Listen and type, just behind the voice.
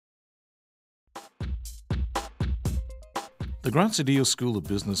The Graziadillo School of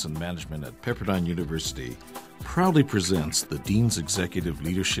Business and Management at Pepperdine University proudly presents the Dean's Executive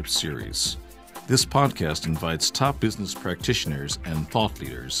Leadership Series. This podcast invites top business practitioners and thought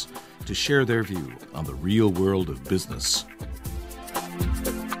leaders to share their view on the real world of business.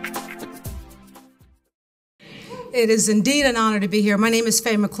 It is indeed an honor to be here. My name is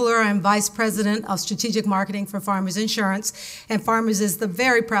Faye McClure. I'm Vice President of Strategic Marketing for Farmers Insurance, and Farmers is the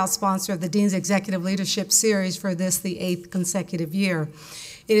very proud sponsor of the Dean's Executive Leadership Series for this, the 8th consecutive year.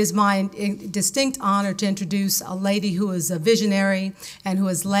 It is my distinct honor to introduce a lady who is a visionary and who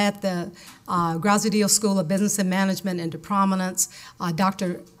has led the Graziadillo School of Business and Management into prominence.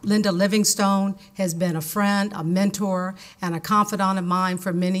 Dr. Linda Livingstone has been a friend, a mentor, and a confidant of mine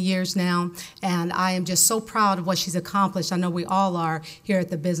for many years now, and I am just so proud of what she's accomplished. I know we all are here at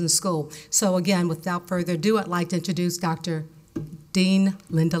the business school. So again, without further ado, I'd like to introduce Dr. Dean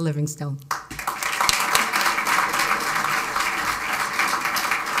Linda Livingstone.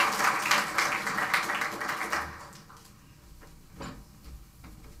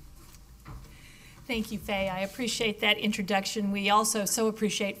 Thank you, Faye. I appreciate that introduction. We also so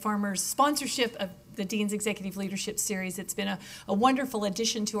appreciate Farmers' sponsorship of the Dean's Executive Leadership Series. It's been a wonderful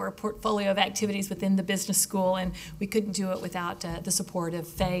addition to our portfolio of activities within the business school, and we couldn't do it without the support of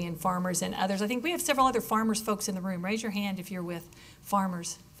Faye and Farmers and others. I think we have several other Farmers folks in the room. Raise your hand if you're with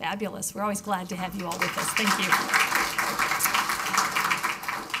Farmers. Fabulous. We're always glad to have you all with us. Thank you.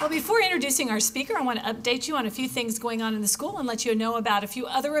 Well, before introducing our speaker, I want to update you on a few things going on in the school and let you know about a few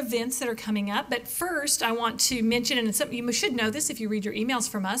other events that are coming up. But first, I want to mention, and some, you should know this if you read your emails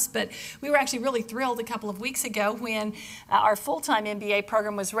from us, but we were actually really thrilled a couple of weeks ago when our full-time MBA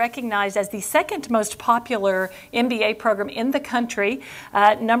program was recognized as the second most popular MBA program in the country.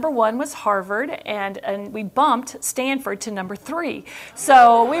 Number one was Harvard, and we bumped Stanford to number 3.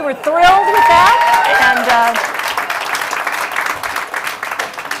 So we were thrilled with that.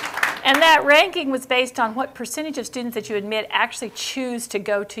 And that ranking was based on what percentage of students that you admit actually choose to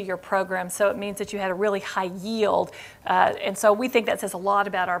go to your program. So it means that you had a really high yield. And so we think that says a lot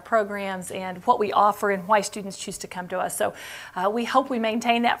about our programs and what we offer and why students choose to come to us. So we hope we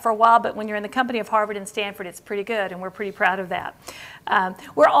maintain that for a while, but when you're in the company of Harvard and Stanford, it's pretty good, and we're pretty proud of that.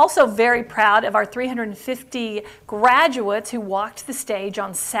 We're also very proud of our 350 graduates who walked the stage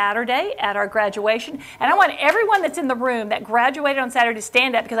on Saturday at our graduation. And I want everyone that's in the room that graduated on Saturday to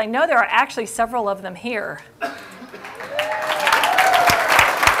stand up, because I know there are actually several of them here.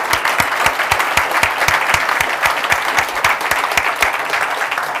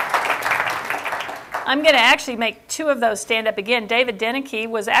 I'm going to actually make 2 of those stand up again. David Deneke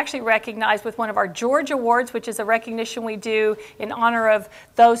was actually recognized with one of our George Awards, which is a recognition we do in honor of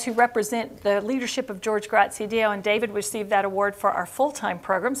those who represent the leadership of George Graziadillo, and David received that award for our full-time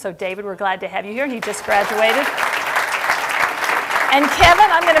program. So David, we're glad to have you here. He just graduated. And Kevin,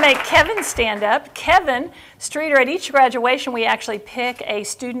 I'm going to make Kevin stand up. Kevin Streeter, at each graduation, we actually pick a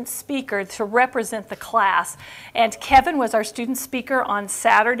student speaker to represent the class. And Kevin was our student speaker on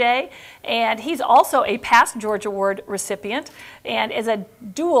Saturday. And he's also a past George Award recipient and is a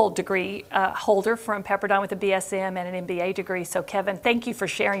dual degree holder from Pepperdine with a BSM and an MBA degree. So Kevin, thank you for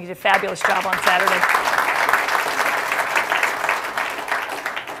sharing. You did a fabulous job on Saturday.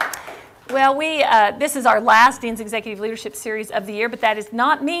 Well, this is our last Dean's Executive Leadership Series of the year, but that does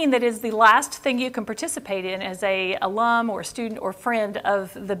not mean that it is the last thing you can participate in as an alum or student or friend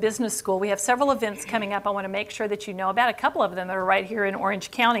of the business school. We have several events coming up I want to make sure that you know about. A couple of them that are right here in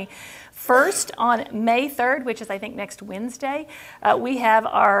Orange County. First, on May 3rd, which is I think next Wednesday, we have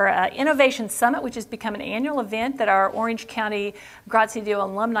our Innovation Summit, which has become an annual event that our Orange County Graziadillo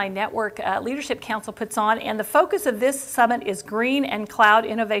Alumni Network Leadership Council puts on. And the focus of this summit is green and cloud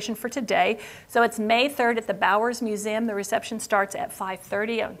innovation for today. So it's May 3rd at the Bowers Museum. The reception starts at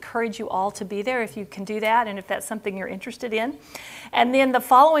 5:30. I encourage you all to be there if you can do that and if that's something you're interested in. And then the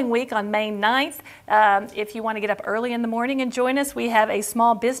following week on May 9th, if you want to get up early in the morning and join us, we have a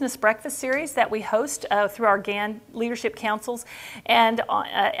small business breakfast series that we host through our GAN Leadership Councils. And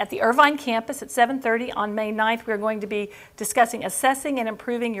at the Irvine campus at 7:30 on May 9th, we're going to be discussing assessing and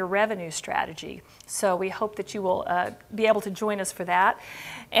improving your revenue strategy. So we hope that you will be able to join us for that.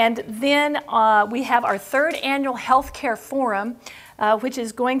 And then we have our 3rd annual Healthcare Forum which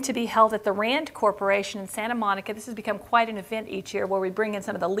is going to be held at the RAND Corporation in Santa Monica. This has become quite an event each year where we bring in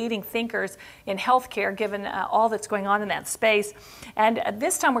some of the leading thinkers in healthcare, given all that's going on in that space. And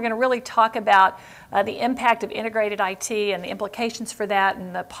this time we're going to really talk about the impact of integrated IT and the implications for that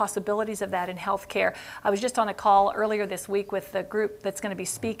and the possibilities of that in healthcare. I was just on a call earlier this week with the group that's going to be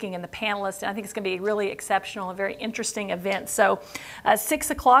speaking and the panelists, and I think it's going to be a really exceptional and very interesting event. So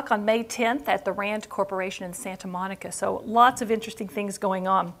 6 o'clock on May 10th at the RAND Corporation in Santa Monica. So lots of interesting things going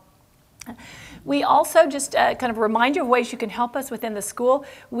on. We also just kind of remind you of ways you can help us within the school.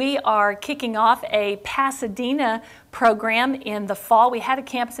 We are kicking off a Pasadena program in the fall. We had a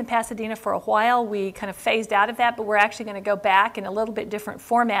campus in Pasadena for a while. We kind of phased out of that, but we're actually going to go back in a little bit different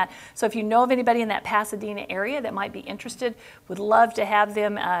format. So if you know of anybody in that Pasadena area that might be interested, would love to have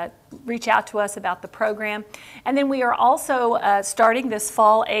them reach out to us about the program. And then we are also starting this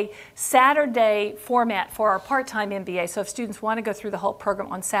fall a Saturday format for our part-time MBA. So if students want to go through the whole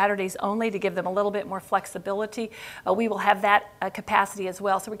program on Saturdays only to give them a little bit more flexibility, we will have that capacity as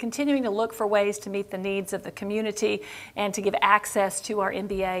well. So we're continuing to look for ways to meet the needs of the community and to give access to our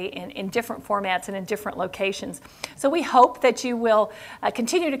MBA in different formats and in different locations. So we hope that you will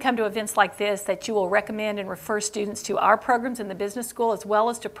continue to come to events like this, that you will recommend and refer students to our programs in the business school as well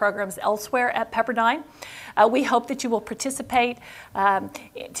as to programs elsewhere at Pepperdine. We hope that you will participate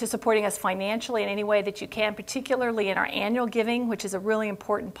to supporting us financially in any way that you can, particularly in our annual giving, which is a really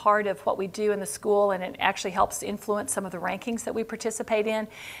important part of what we do in the school, and it actually helps to influence some of the rankings that we participate in.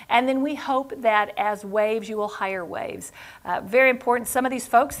 And then we hope that as waves, you will hire waves. Very important. Some of these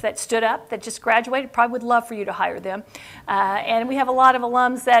folks that stood up, that just graduated, probably would love for you to hire them. And we have a lot of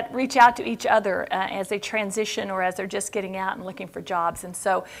alums that reach out to each other as they transition or as they're just getting out and looking for jobs. And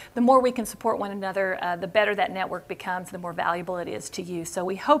so the more we can support one another, the better that network becomes, the more valuable it is to you. So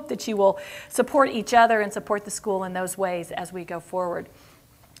we hope that you will support each other and support the school in those ways as we go forward.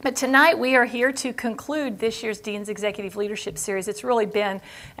 But tonight we are here to conclude this year's Dean's Executive Leadership Series. It's really been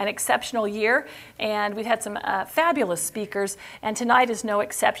an exceptional year, and we've had some fabulous speakers, and tonight is no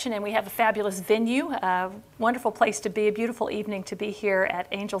exception, and we have a fabulous venue, a wonderful place to be, a beautiful evening to be here at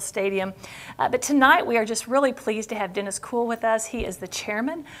Angel Stadium. But tonight we are just really pleased to have Dennis Kuhl with us. He is the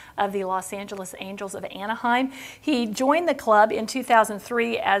chairman of the Los Angeles Angels of Anaheim. He joined the club in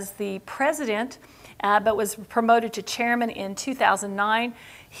 2003 as the president, but was promoted to chairman in 2009.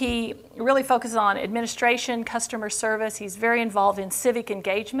 He really focuses on administration, customer service. He's very involved in civic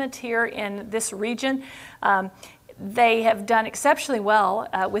engagement here in this region. They have done exceptionally well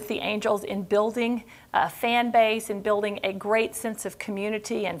with the Angels in building a fan base and building a great sense of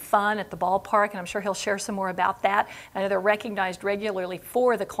community and fun at the ballpark, and I'm sure he'll share some more about that. I know they're recognized regularly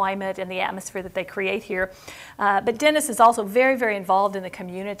for the climate and the atmosphere that they create here. But Dennis is also very, very involved in the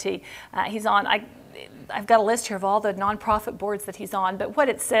community. He's on, I've got a list here of all the nonprofit boards that he's on, but what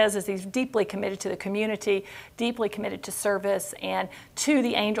it says is he's deeply committed to the community, deeply committed to service, and to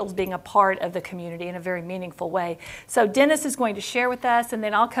the Angels being a part of the community in a very meaningful way. So Dennis is going to share with us, and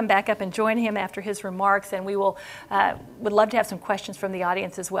then I'll come back up and join him after his remarks, and we will would love to have some questions from the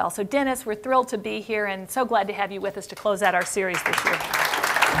audience as well. So Dennis, we're thrilled to be here and so glad to have you with us to close out our series this year.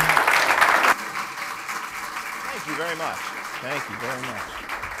 Thank you very much. Thank you very much.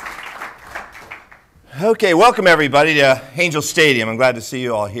 Okay, welcome everybody to Angel Stadium. I'm glad to see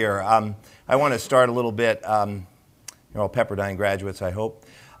you all here. I want to start a little bit, you're all Pepperdine graduates, I hope.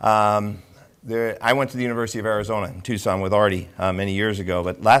 I went to the University of Arizona in Tucson with Artie many years ago,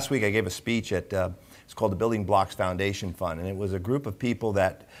 but last week I gave a speech at, it's called the Building Blocks Foundation Fund, and it was a group of people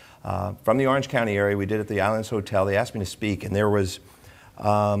that, from the Orange County area, we did at the Islands Hotel. They asked me to speak, and there was,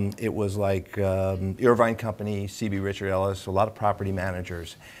 it was like Irvine Company, C.B. Richard Ellis, a lot of property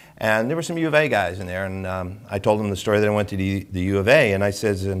managers. And there were some U of A guys in there, and I told them the story that I went to the U of A, and I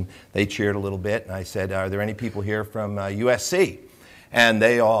said, and they cheered a little bit, and I said, are there any people here from USC? And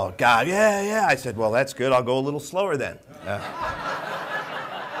they all, God, yeah, yeah. I said, well, that's good. I'll go a little slower then.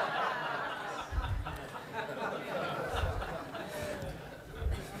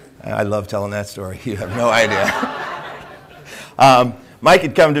 I love telling that story. You have no idea. Mike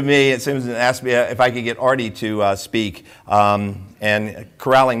had come to me at Simmons and asked me if I could get Artie to speak. And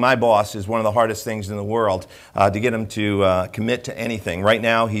corralling my boss is one of the hardest things in the world, to get him to commit to anything. Right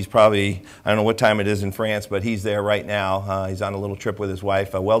now, he's probably, I don't know what time it is in France, but he's there right now. He's on a little trip with his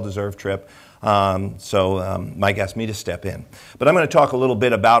wife, a well-deserved trip. So Mike asked me to step in. But I'm going to talk a little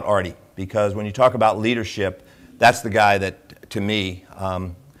bit about Artie, because when you talk about leadership, that's the guy that, to me,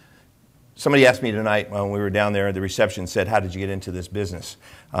 somebody asked me tonight when we were down there at the reception, said, how did you get into this business?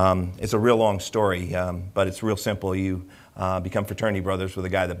 It's a real long story, but it's real simple. You become fraternity brothers with a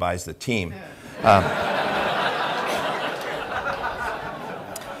guy that buys the team.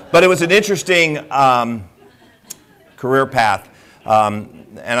 But it was an interesting career path,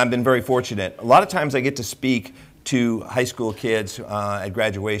 and I've been very fortunate. A lot of times I get to speak to high school kids at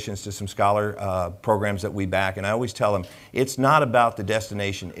graduations, to some scholar programs that we back, and I always tell them, it's not about the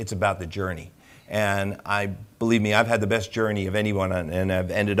destination, it's about the journey. And believe me, I've had the best journey of anyone, and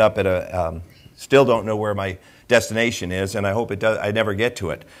I've ended up at still don't know where my destination is, and I hope I never get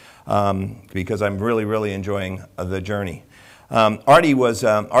to it, because I'm really, really enjoying the journey. Artie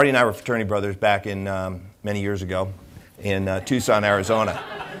and I were fraternity brothers back in many years ago in Tucson, Arizona.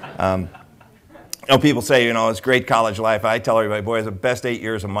 People say, it's great college life. I tell everybody, boy, it's the best 8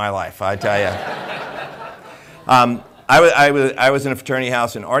 years of my life, I tell you. I was in a fraternity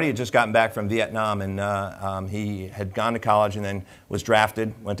house, and Artie had just gotten back from Vietnam, and he had gone to college and then was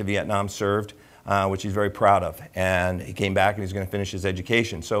drafted, went to Vietnam, served, which he's very proud of. And he came back and he's going to finish his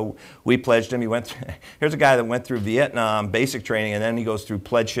education. So we pledged him. Here's a guy that went through Vietnam basic training, and then he goes through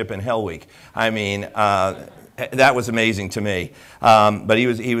pledgeship and Hell Week. I mean, that was amazing to me. But he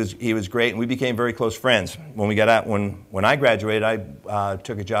was great, and we became very close friends. When we got out, when I graduated, I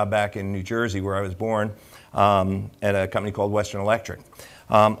took a job back in New Jersey, where I was born, at a company called Western Electric.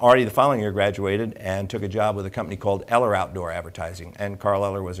 Artie, the following year, graduated and took a job with a company called Eller Outdoor Advertising, and Carl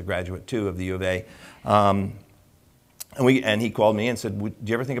Eller was a graduate too of the U of A. And he called me and said, "Do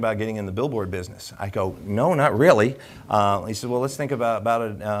you ever think about getting in the billboard business?" I go, "No, not really." He said, "Well, let's think about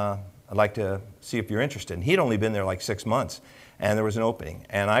it. I'd like to see if you're interested." And he'd only been there like 6 months, and there was an opening.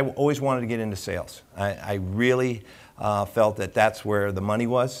 And I always wanted to get into sales. I really felt that that's where the money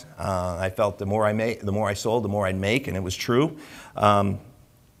was. I felt the more I sold, the more I'd make, and it was true.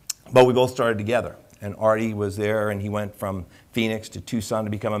 But we both started together. And Artie was there, and he went from Phoenix to Tucson to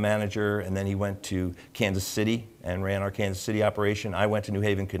become a manager, and then he went to Kansas City and ran our Kansas City operation. I went to New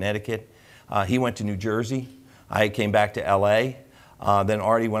Haven, Connecticut. He went to New Jersey. I came back to LA. Then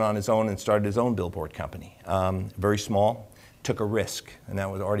Artie went on his own and started his own billboard company. Very small, took a risk, and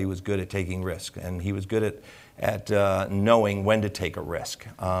Artie was good at taking risk, and he was good at knowing when to take a risk.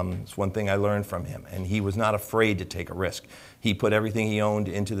 It's one thing I learned from him, and he was not afraid to take a risk. He put everything he owned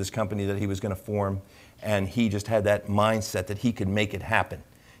into this company that he was going to form, and he just had that mindset that he could make it happen.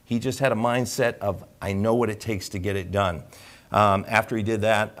 He just had a mindset of, I know what it takes to get it done. After he did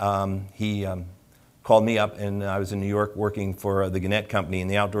that, he called me up, and I was in New York working for the Gannett Company in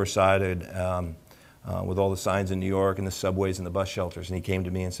the outdoor side with all the signs in New York and the subways and the bus shelters. And he came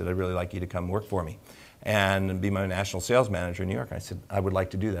to me and said, "I'd really like you to come work for me and be my national sales manager in New York." And I said, "I would like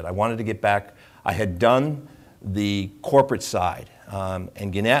to do that." I wanted to get back. I had done the corporate side.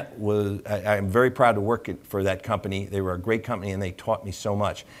 And Gannett I'm very proud to work for that company. They were a great company, and they taught me so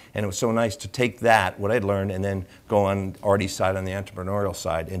much. And it was so nice to take what I'd learned, and then go on Artie's side, on the entrepreneurial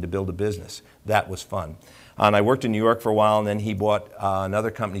side, and to build a business. That was fun. And I worked in New York for a while, and then he bought another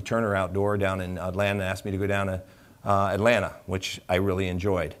company, Turner Outdoor, down in Atlanta, and asked me to go down to Atlanta, which I really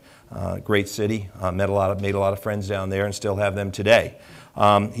enjoyed. Great city, made a lot of friends down there, and still have them today.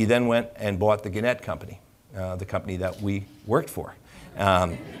 He then went and bought the Gannett Company, the company that we worked for.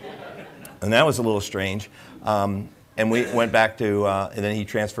 And that was a little strange. And we went back to, and then he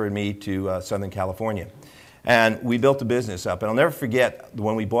transferred me to Southern California. And we built a business up. And I'll never forget,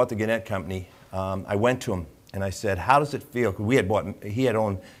 when we bought the Gannett Company, I went to him and I said, "How does it feel?" He had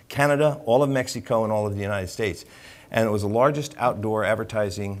owned Canada, all of Mexico, and all of the United States. And it was the largest outdoor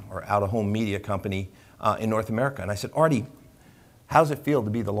advertising or out-of-home media company in North America. And I said, "Artie, how does it feel to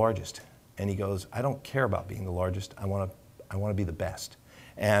be the largest?" And he goes, "I don't care about being the largest. I want to be the best."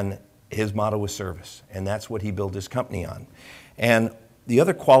 And his motto was service, and that's what he built his company on. And the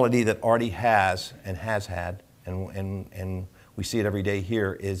other quality that Artie has and has had, and we see it every day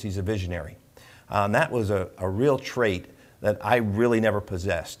here, is he's a visionary. That was a real trait that I really never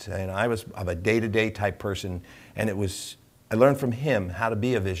possessed. And I was of a day-to-day type person, and I learned from him how to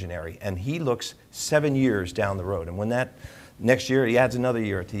be a visionary. And he looks 7 years down the road, and when that next year, he adds another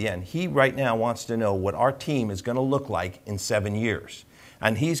year to the end. He right now wants to know what our team is going to look like in 7 years.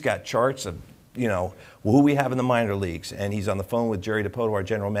 And he's got charts of, who we have in the minor leagues. And he's on the phone with Jerry DePoto, our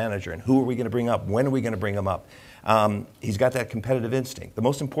general manager, and who are we going to bring up? When are we going to bring them up? He's got that competitive instinct. The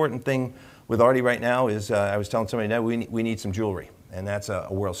most important thing with Artie right now is, I was telling somebody now, we need some jewelry. And that's a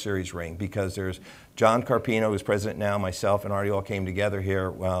World Series ring, because there's John Carpino, who's president now, myself, and Artie all came together here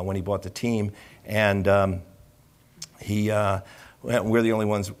when he bought the team. And we're the only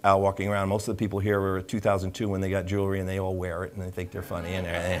ones out walking around. Most of the people here were 2002 when they got jewelry, and they all wear it, and they think they're funny.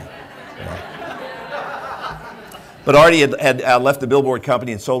 But Artie had left the billboard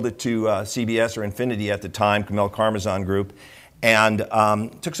company and sold it to CBS, or Infinity at the time, Camel Karmazon Group. and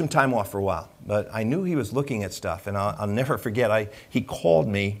took some time off for a while. But I knew he was looking at stuff, and I'll never forget, he called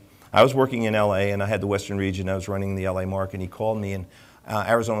me. I was working in LA, and I had the Western region. I was running the LA market, and he called me, and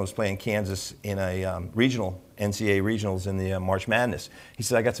Arizona was playing Kansas in a regional, NCAA regionals in the March Madness. He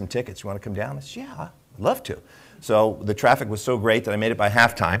said, I got some tickets. You want to come down? I said, yeah, I'd love to. So the traffic was so great that I made it by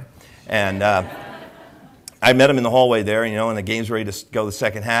halftime. And I met him in the hallway there, and the game's ready to go the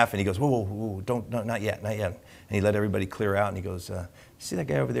second half. And he goes, whoa, no, not yet. And he let everybody clear out. And he goes, you see that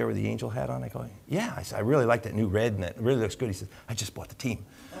guy over there with the Angel hat on? I go, yeah. I said, I really like that new red, and it really looks good. He said, I just bought the team.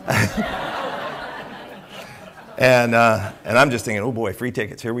 And I'm just thinking, oh boy, free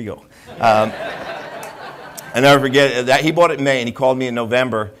tickets, here we go. I never forget that he bought it in May, and he called me in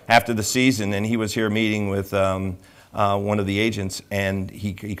November after the season, and he was here meeting with one of the agents, and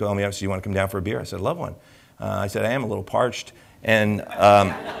he called me up and said, you want to come down for a beer? I said, I'd love one. I said, I am a little parched, and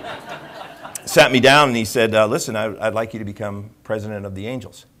sat me down, and he said, listen, I'd like you to become president of the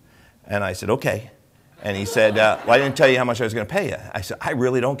Angels. And I said, okay. And he said, well, I didn't tell you how much I was going to pay you. I said, I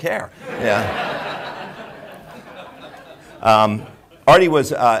really don't care. Yeah. Artie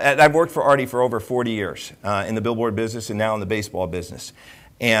was, I've worked for Artie for over 40 years in the billboard business and now in the baseball business.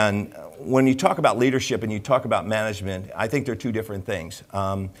 And when you talk about leadership and you talk about management, I think they're two different things.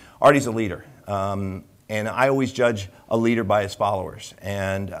 Artie's a leader. And I always judge a leader by his followers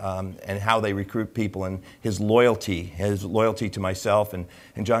and how they recruit people, and his loyalty to myself and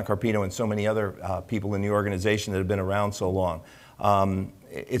John Carpino and so many other people in the organization that have been around so long.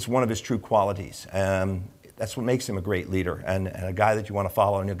 It's one of his true qualities. That's what makes him a great leader and a guy that you want to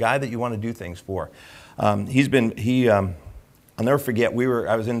follow and a guy that you want to do things for. I'll never forget,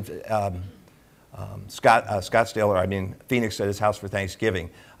 I was in Phoenix at his house for Thanksgiving.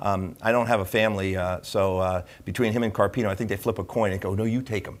 I don't have a family, so between him and Carpino, I think they flip a coin and go, no, you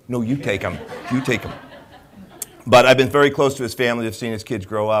take him. No, you take him. You take him. But I've been very close to his family. I've seen his kids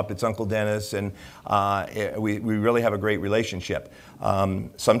grow up. It's Uncle Dennis, and we really have a great relationship.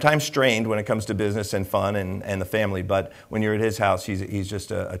 Sometimes strained when it comes to business and fun and the family, but when you're at his house, he's just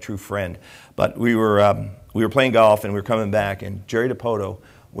a true friend. But we were playing golf, and we were coming back, and Jerry Dipoto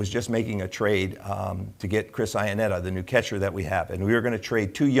was just making a trade to get Chris Iannetta, the new catcher that we have. And we were going to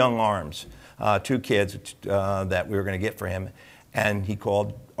trade two young arms, two kids that we were going to get for him. And he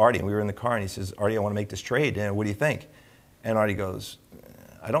called Artie, and we were in the car, and he says, Artie, I want to make this trade, and what do you think? And Artie goes,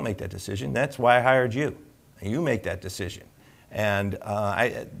 I don't make that decision. That's why I hired you. You make that decision. And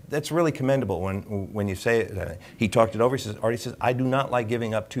that's really commendable when you say it. He talked it over. He says, Artie says, I do not like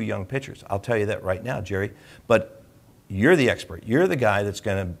giving up two young pitchers. I'll tell you that right now, Jerry. But you're the expert. You're the guy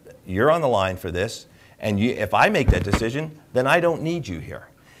you're on the line for this. And if I make that decision, then I don't need you here.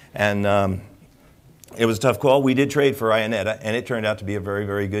 And it was a tough call. We did trade for Iannetta, and it turned out to be a very,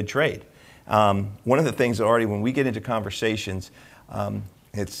 very good trade. One of the things that Artie, when we get into conversations,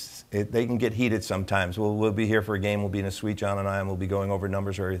 they can get heated sometimes. We'll be here for a game. We'll be in a suite, John and I, and we'll be going over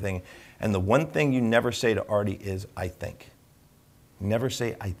numbers or everything. And the one thing you never say to Artie is, I think. Never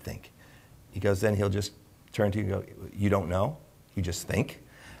say, I think. Because then he'll just turn to you and go, you don't know? You just think?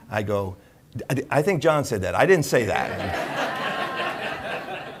 I go, I think John said that. I didn't say that.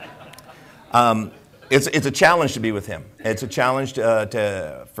 It's a challenge to be with him. It's a challenge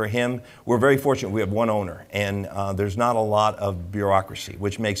for him. We're very fortunate. We have one owner, and there's not a lot of bureaucracy,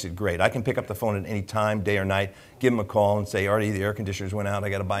 which makes it great. I can pick up the phone at any time, day or night, give him a call and say, Artie, the air conditioners went out. I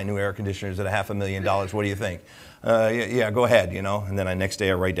got to buy new air conditioners at $500,000. What do you think? Yeah, go ahead, And then next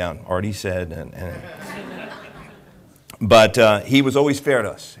day I write down, Artie said. But he was always fair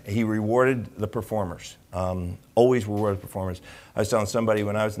to us. He rewarded the performers, always rewarded performers. I was telling somebody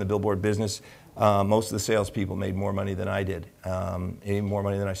when I was in the billboard business, most of the salespeople made more money than I did, even more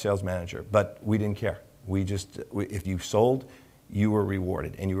money than our sales manager. But we didn't care. If you sold, you were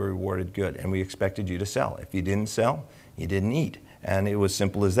rewarded, and you were rewarded good. And we expected you to sell. If you didn't sell, you didn't eat. And it was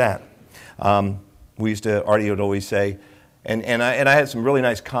simple as that. Artie would always say, and I had some really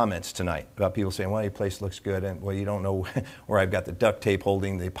nice comments tonight about people saying, well, your place looks good, and well, you don't know where I've got the duct tape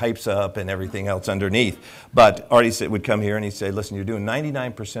holding the pipes up and everything else underneath. But Artie would come here and he'd say, listen, you're doing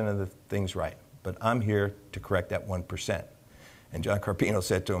 99% of the things right, but I'm here to correct that 1%. And John Carpino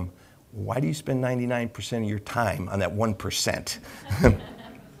said to him, why do you spend 99% of your time on that 1%?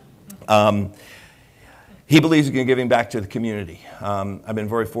 He believes in giving back to the community. I've been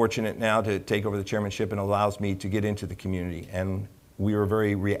very fortunate now to take over the chairmanship, and it allows me to get into the community. And we were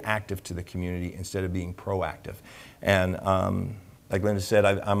very reactive to the community instead of being proactive. And like Linda said,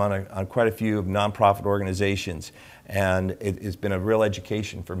 I'm on quite a few nonprofit organizations, and it's been a real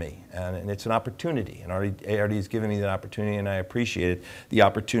education for me, and it's an opportunity, and Artie has given me that opportunity, and I appreciate it, the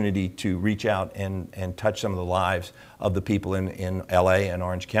opportunity to reach out and touch some of the lives of the people in LA and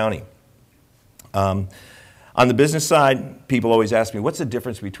Orange County. On the business side, people always ask me, what's the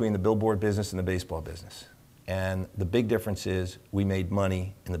difference between the billboard business and the baseball business? And the big difference is we made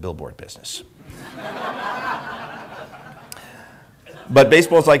money in the billboard business. But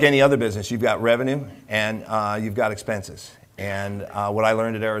baseball's like any other business. You've got revenue and you've got expenses. And what I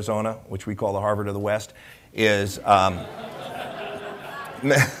learned at Arizona, which we call the Harvard of the West, is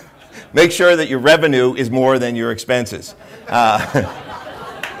make sure that your revenue is more than your expenses.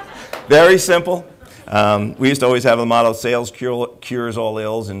 Very simple. We used to always have the motto, sales cures all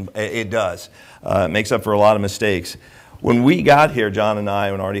ills, and it does. It makes up for a lot of mistakes. When we got here, John and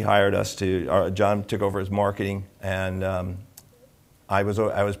I, when Artie hired us John took over as marketing, and I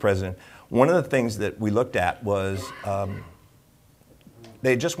was president. One of the things that we looked at was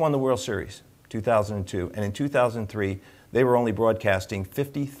they had just won the World Series, 2002, and in 2003, they were only broadcasting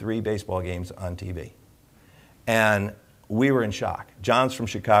 53 baseball games on TV. And we were in shock. John's from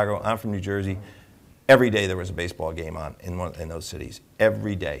Chicago, I'm from New Jersey. Every day there was a baseball game on in those cities.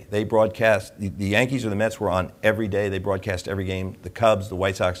 Every day. They broadcast, the Yankees or the Mets were on every day. They broadcast every game. The Cubs, the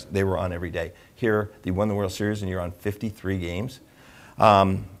White Sox, they were on every day. Here, they won the World Series and you're on 53 games.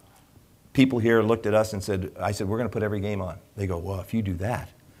 People here looked at us and said, I said, we're going to put every game on. They go, well, if you do that,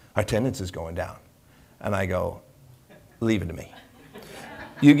 our attendance is going down. And I go, leave it to me.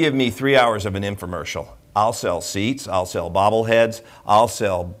 You give me 3 hours of an infomercial. I'll sell seats, I'll sell bobbleheads, I'll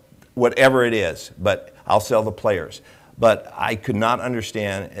sell whatever it is, but I'll sell the players. But I could not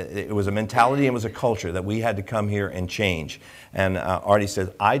understand, it was a mentality and it was a culture that we had to come here and change. And Artie says,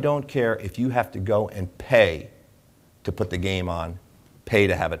 I don't care if you have to go and pay to put the game on, pay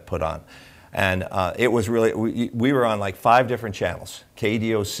to have it put on. And it was really, we were on like 5 different channels,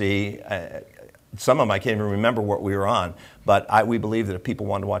 KDOC, some of them I can't even remember what we were on, but we believed that if people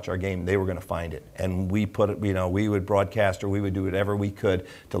wanted to watch our game, they were going to find it. And we put it, we would broadcast or we would do whatever we could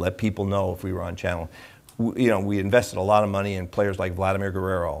to let people know if we were on channel. We invested a lot of money in players like Vladimir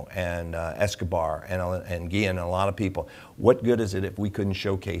Guerrero and Escobar and Guillen and a lot of people. What good is it if we couldn't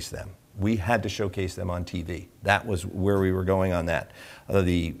showcase them? We had to showcase them on TV. That was where we were going on that.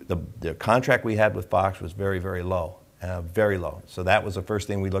 The contract we had with Fox was very, very low. Very low. So that was the first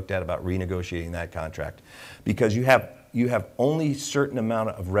thing we looked at about renegotiating that contract. Because you have only a certain amount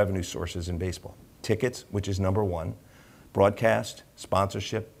of revenue sources in baseball. Tickets, which is number 1, broadcast,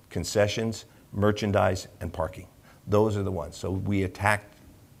 sponsorship, concessions, merchandise, and parking. Those are the ones. So we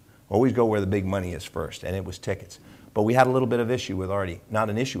always go where the big money is first, and it was tickets. But we had a little bit of issue with Artie. Not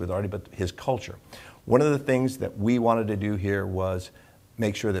an issue with Artie, but his culture. One of the things that we wanted to do here was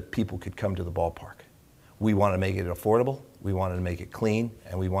make sure that people could come to the ballpark. We wanted to make it affordable, we wanted to make it clean,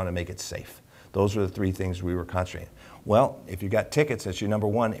 and we wanted to make it safe. Those were the 3 things we were concentrating on. Well, if you got tickets, that's your number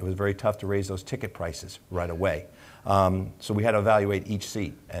 1. It was very tough to raise those ticket prices right away. So we had to evaluate each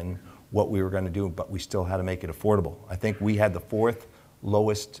seat and what we were going to do, but we still had to make it affordable. I think we had the 4th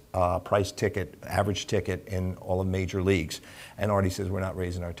lowest price ticket, average ticket in all of major leagues. And Artie says we're not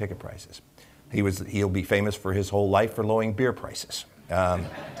raising our ticket prices. He'll be famous for his whole life for lowering beer prices.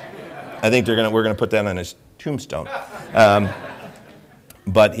 I think we're going to put that on his tombstone.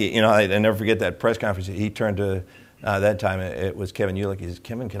 But I never forget that press conference. He turned to that time. It was Kevin Uhlich. He says,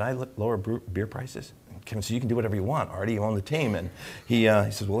 "Kevin, can I lower beer prices?" And Kevin said, "You can do whatever you want, Artie. You own the team." And he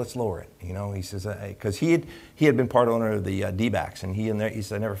says, "Well, let's lower it." He says because he had been part owner of the D-backs, and he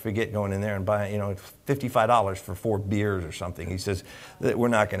said, "I never forget going in there and buying $55 for 4 beers or something." He says, "We're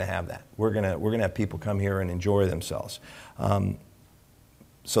not going to have that. We're going to have people come here and enjoy themselves."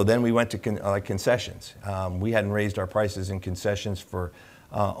 So then we went to concessions. We hadn't raised our prices in concessions for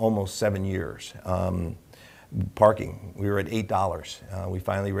almost 7 years. Parking, we were at $8. We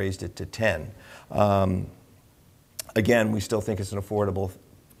finally raised it to $10. Again, we still think it's affordable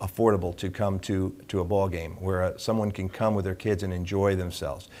to come to a ball game where someone can come with their kids and enjoy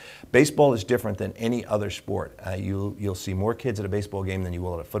themselves. Baseball is different than any other sport. You'll see more kids at a baseball game than you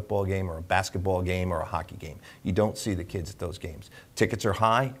will at a football game or a basketball game or a hockey game. You don't see the kids at those games. Tickets are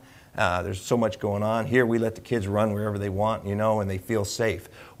high. There's so much going on. Here we let the kids run wherever they want, and they feel safe.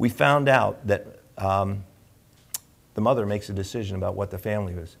 We found out that the mother makes a decision about what the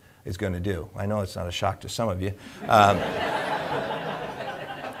family is going to do. I know it's not a shock to some of you.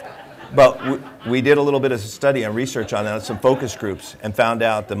 But we did a little bit of study and research on that, some focus groups, and found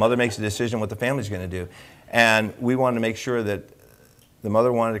out the mother makes a decision what the family's going to do. And we wanted to make sure that the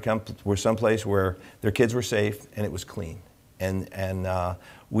mother wanted to come to someplace where their kids were safe and it was clean. And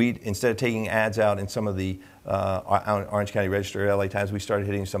we, instead of taking ads out in some of the Orange County Register, LA Times, we started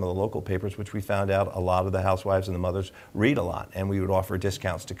hitting some of the local papers, which we found out a lot of the housewives and the mothers read a lot, and we would offer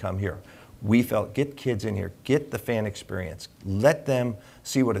discounts to come here. We felt, get kids in here, get the fan experience, let them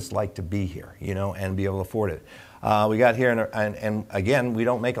see what it's like to be here, you know, and be able to afford it. We got here, and again, we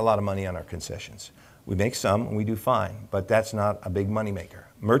don't make a lot of money on our concessions. We make some, and we do fine, but that's not a big money maker.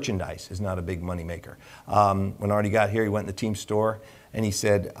 Merchandise is not a big money maker. When Artie got here, he went in the team store, and he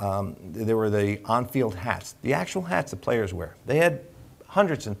said there were the on-field hats, the actual hats the players wear. They had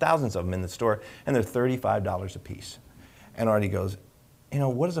hundreds and thousands of them in the store, and they're $35 a piece. And Artie goes, you know,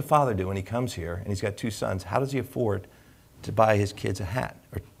 what does a father do when he comes here, and he's got 2 sons? How does he afford to buy his kids a hat,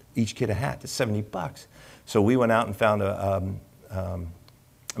 or each kid a hat? It's $70. So we went out and found a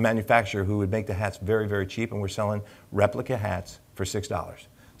manufacturer who would make the hats very, very cheap, and we're selling replica hats for $6.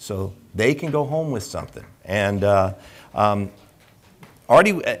 So they can go home with something. And Artie,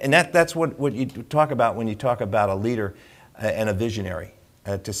 and that's what you talk about when you talk about a leader and a visionary.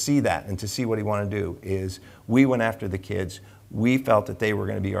 To see that and to see what he wanted to do is we went after the kids. We felt that they were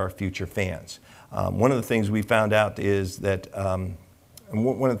going to be our future fans. One of the things we found out is that and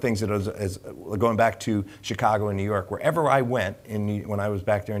one of the things that is going back to Chicago and New York, wherever I went when I was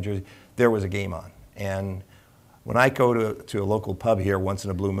back there in Jersey, there was a game on. And when I go to a local pub here once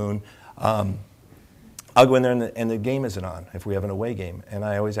in a blue moon, I'll go in there and the game isn't on if we have an away game. And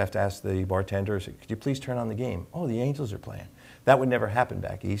I always have to ask the bartender, could you please turn on the game? Oh, the Angels are playing. That would never happen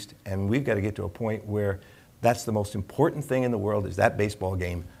back east. And we've got to get to a point where that's the most important thing in the world is that baseball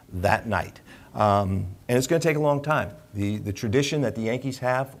game that night. And it's going to take a long time. The tradition that the Yankees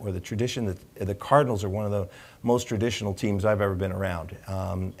have, or the tradition that the Cardinals are one of the most traditional teams I've ever been around.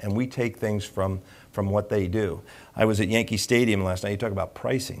 And we take things from what they do. I was at Yankee Stadium last night. You talk about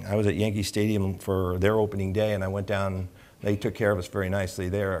pricing. I was at Yankee Stadium for their opening day, and I went down. They took care of us very nicely.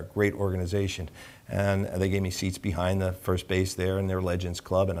 They're a great organization. And they gave me seats behind the first base there in their Legends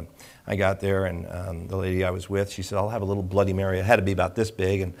Club. And I got there, and the lady I was with, she said, I'll have a little Bloody Mary. It had to be about this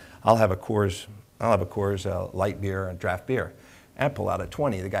big, and I'll have a Coors light beer and draft beer. And I pull out a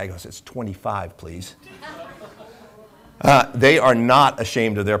 20. The guy goes, it's 25, please. They are not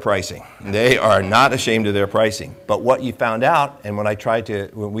ashamed of their pricing. They are not ashamed of their pricing. But what you found out, and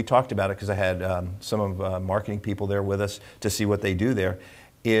when we talked about it, because I had some of marketing people there with us to see what they do there,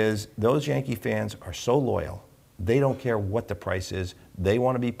 is those Yankee fans are so loyal. They don't care what the price is. They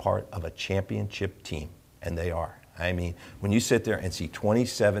want to be part of a championship team, and they are. I mean, when you sit there and see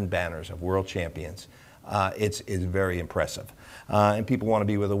 27 banners of world champions, it's very impressive. And people want to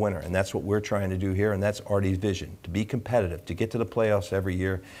be with a winner, and that's what we're trying to do here, and that's Artie's vision, to be competitive, to get to the playoffs every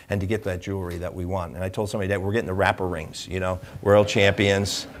year, and to get that jewelry that we want. And I told somebody that we're getting the wrapper rings, you know, world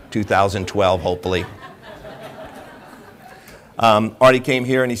champions, 2012, hopefully. Artie came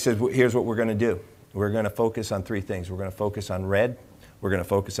here and he said, here's what we're going to do. We're going to focus on 3 things. We're going to focus on red, we're going to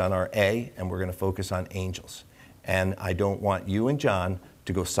focus on our A, and we're going to focus on Angels. And I don't want you and John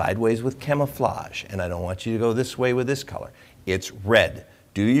to go sideways with camouflage, and I don't want you to go this way with this color. It's red.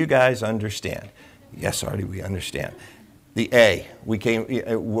 Do you guys understand? Yes, Artie, we understand. The A,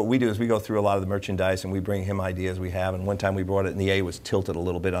 what we do is we go through a lot of the merchandise and we bring him ideas we have, and one time we brought it and the A was tilted a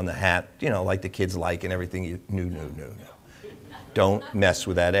little bit on the hat, you know, like the kids like and everything. No. Don't mess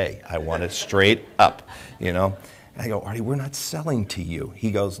with that A. I want it straight up, you know. And I go, Artie, we're not selling to you. He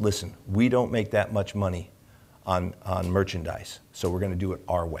goes, listen, we don't make that much money on merchandise, so we're going to do it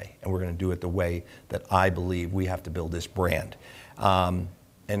our way, and we're going to do it the way that I believe we have to build this brand. And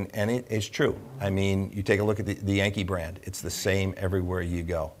it is true. I mean, you take a look at the Yankee brand. It's the same everywhere you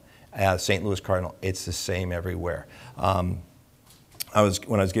go. St. Louis Cardinal, it's the same everywhere. When I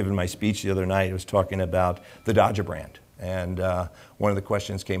was giving my speech the other night, I was talking about the Dodger brand. And one of the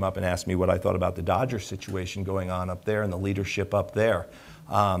questions came up and asked me what I thought about the Dodger situation going on up there and the leadership up there.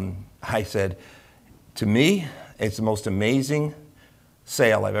 I said, to me, it's the most amazing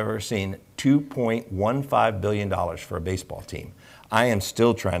sale I've ever seen, $2.15 billion for a baseball team. I am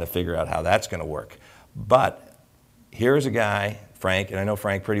still trying to figure out how that's going to work. But here's a guy, Frank, and I know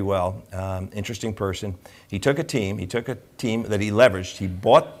Frank pretty well, interesting person. He took a team that he leveraged. He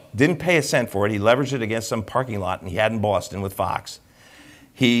didn't pay a cent for it. He leveraged it against some parking lot, and he had in Boston with Fox.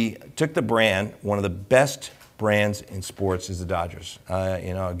 He took the brand, one of the best brands in sports is the Dodgers.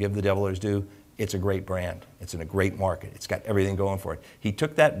 You know, give the devil his due. It's a great brand. It's in a great market. It's got everything going for it. He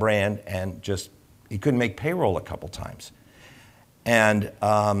took that brand and he couldn't make payroll a couple times. And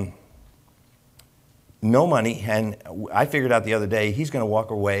no money. And I figured out the other day he's going to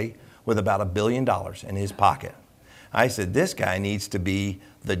walk away with about $1 billion in his pocket. I said, this guy needs to be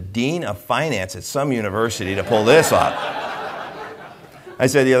the dean of finance at some university to pull this off. I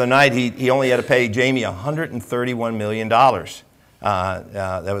said the other night he only had to pay Jamie $131 million.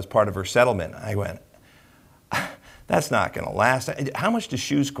 That was part of her settlement. I went, that's not going to last. How much do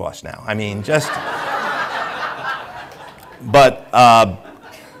shoes cost now? I mean, just... But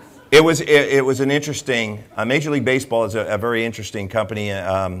it was an interesting... Major League Baseball is a very interesting company,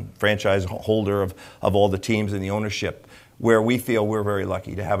 franchise holder of all the teams and the ownership, where we feel we're very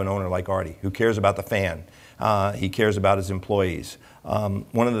lucky to have an owner like Artie, who cares about the fan. He cares about his employees.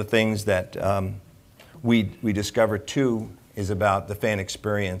 One of the things that we discovered, too, is about the fan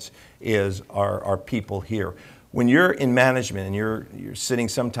experience is our people here. When you're in management and you're sitting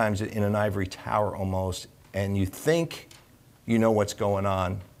sometimes in an ivory tower almost, and you think you know what's going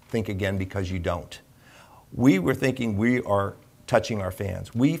on, think again, because you don't. We were thinking we are touching our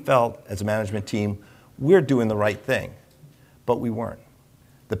fans. We felt as a management team we're doing the right thing, but we weren't.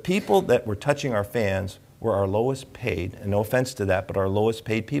 The people that were touching our fans were our lowest paid, and no offense to that, but our lowest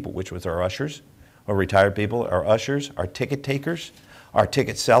paid people, which was our ushers, our retired people, our ushers, our ticket takers, our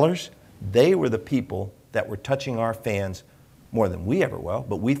ticket sellers. They were the people that were touching our fans more than we ever will,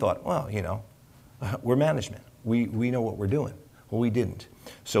 but we thought, well, you know, we're management. We know what we're doing. Well, we didn't.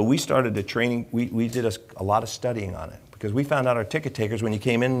 So we started the training. We did a lot of studying on it, because we found out our ticket takers, when you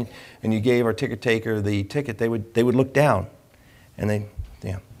came in and you gave our ticket taker the ticket, they would look down, and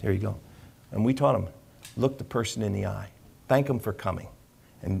yeah, there you go. And we taught them, look the person in the eye, thank them for coming,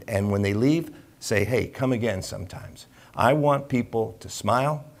 and when they leave, say, hey, come again sometimes. I want people to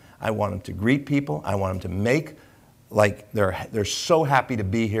smile. I want them to greet people. I want them to make like they're so happy to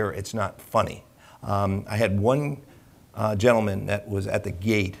be here, it's not funny. I had one gentleman that was at the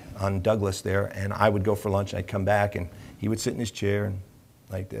gate on Douglas there, and I would go for lunch, and I'd come back, and he would sit in his chair and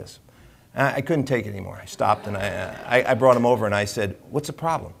like this. I couldn't take it anymore. I stopped, and I brought him over, and I said, what's the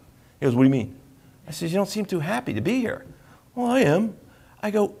problem? He goes, what do you mean? I said, you don't seem too happy to be here. Well, I am. I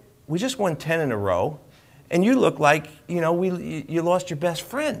go, we just won 10 in a row, and you look like, you know, you lost your best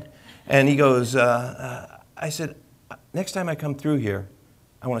friend. And he goes, I said, next time I come through here,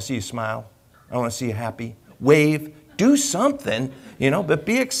 I want to see you smile. I want to see you happy. Wave. Do something, you know, but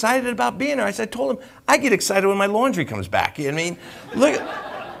be excited about being there. I told him, I get excited when my laundry comes back. I mean, look,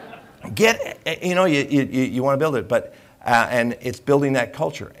 you know, you want to build it, but and it's building that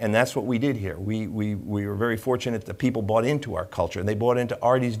culture, and that's what we did here. We were very fortunate that people bought into our culture, and they bought into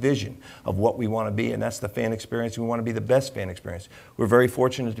Artie's vision of what we want to be, and that's the fan experience. We want to be the best fan experience. We're very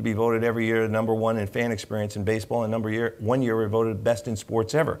fortunate to be voted every year #1 in fan experience in baseball, and one year we're voted best in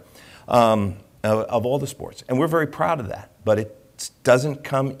sports ever, of all the sports. And we're very proud of that, but it doesn't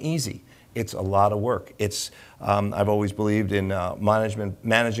come easy. It's a lot of work. It's, I've always believed in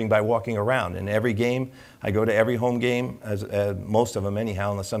managing by walking around. In every game, I go to every home game, most of them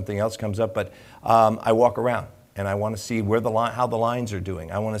anyhow, unless something else comes up, but I walk around and I want to see how the lines are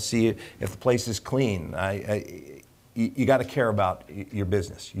doing. I want to see if the place is clean. You got to care about your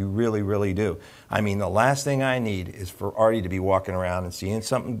business. You really, really do. I mean, the last thing I need is for Artie to be walking around and seeing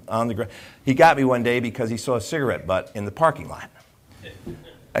something on the ground. He got me one day because he saw a cigarette butt in the parking lot.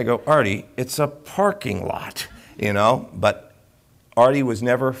 I go, Artie, it's a parking lot, you know? But Artie was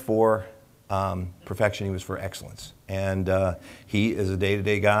never for perfection. He was for excellence. And he is a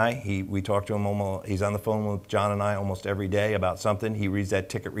day-to-day guy. We talk to him he's on the phone with John and I almost every day about something. He reads that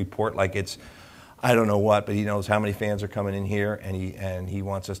ticket report like it's, I don't know what, but he knows how many fans are coming in here, and he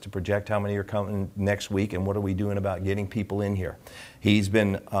wants us to project how many are coming next week, and what are we doing about getting people in here. He's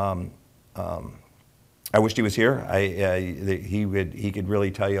been, I wished he was here. He could really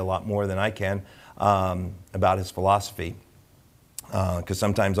tell you a lot more than I can about his philosophy, because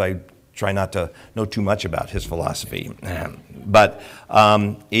sometimes I try not to know too much about his philosophy. But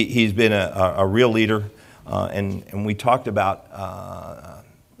he's been a real leader, and we talked about,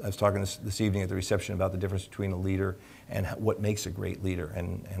 I was talking this evening at the reception about the difference between a leader and what makes a great leader.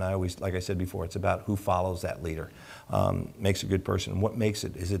 And I always, like I said before, it's about who follows that leader. Makes a good person. What makes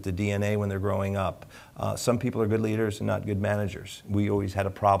it? Is it the DNA when they're growing up? Some people are good leaders and not good managers. We always had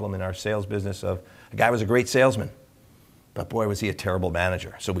a problem in our sales business of a guy was a great salesman, but boy, was he a terrible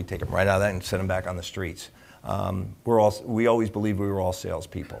manager. So we take him right out of that and send him back on the streets. We always believed we were all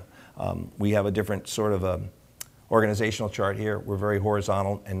salespeople. We have a different sort of organizational chart here. We're very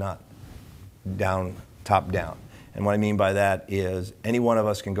horizontal and not top down. And what I mean by that is any one of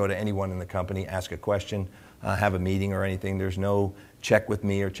us can go to anyone in the company, ask a question, have a meeting or anything. There's no check with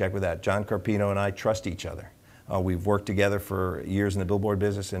me or check with that. John Carpino and I trust each other. We've worked together for years in the billboard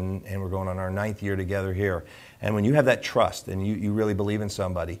business, and we're going on our 9th year together here. And when you have that trust and you really believe in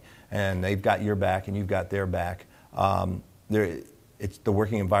somebody and they've got your back and you've got their back, the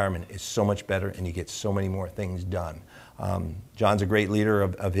working environment is so much better and you get so many more things done. John's a great leader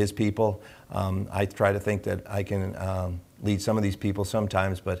of his people. I try to think that I can lead some of these people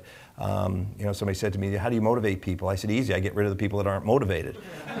sometimes, but you know, somebody said to me, how do you motivate people? I said, easy, I get rid of the people that aren't motivated.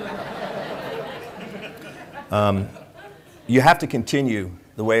 You have to continue,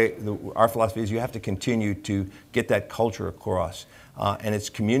 our philosophy is you have to continue to get that culture across. And it's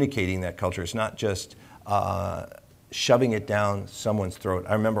communicating that culture. It's not just shoving it down someone's throat.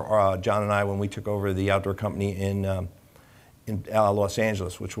 I remember John and I, when we took over the outdoor company in Los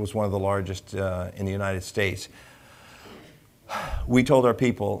Angeles, which was one of the largest in the United States, we told our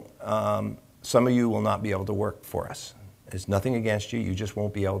people, some of you will not be able to work for us. There's nothing against you. You just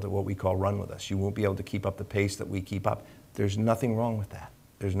won't be able to, what we call, run with us. You won't be able to keep up the pace that we keep up. There's nothing wrong with that.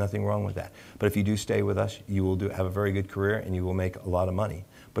 There's nothing wrong with that. But if you do stay with us, you will have a very good career and you will make a lot of money.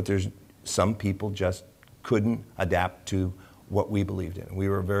 But there's some people just couldn't adapt to what we believed in. We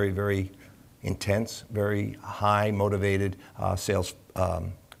were very, very intense, very high motivated sales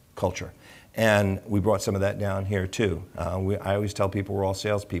culture. And we brought some of that down here too. I always tell people we're all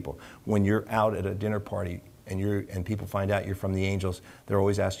salespeople. When you're out at a dinner party and people find out you're from the Angels, they're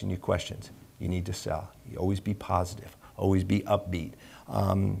always asking you questions. You need to sell. You always be positive. Always be upbeat.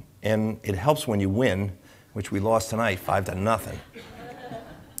 And it helps when you win, which we lost tonight 5-0.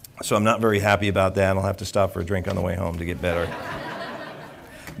 So I'm not very happy about that. I'll have to stop for a drink on the way home to get better.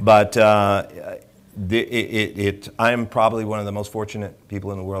 But I'm probably one of the most fortunate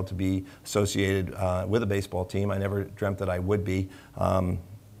people in the world to be associated with a baseball team. I never dreamt that I would be.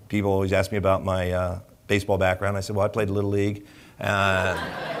 People always ask me about my baseball background. I said, well, I played Little League.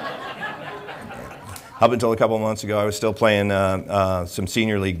 Up until a couple of months ago, I was still playing some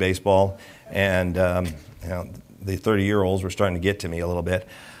senior league baseball, and you know, the 30-year-olds were starting to get to me a little bit.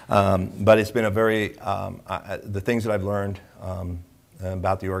 But it's been a very, the things that I've learned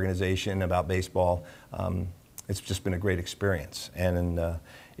about the organization, about baseball, it's just been a great experience. And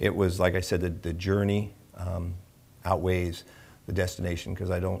it was, like I said, the journey outweighs the destination, because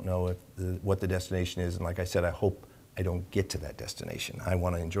I don't know what the destination is. And like I said, I hope I don't get to that destination. I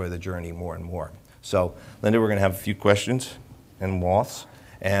want to enjoy the journey more and more. So, Linda, we're going to have a few questions and moths,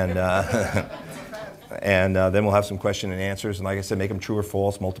 and and then we'll have some question and answers. And like I said, make them true or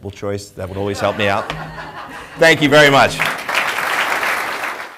false, multiple choice. That would always help me out. Thank you very much.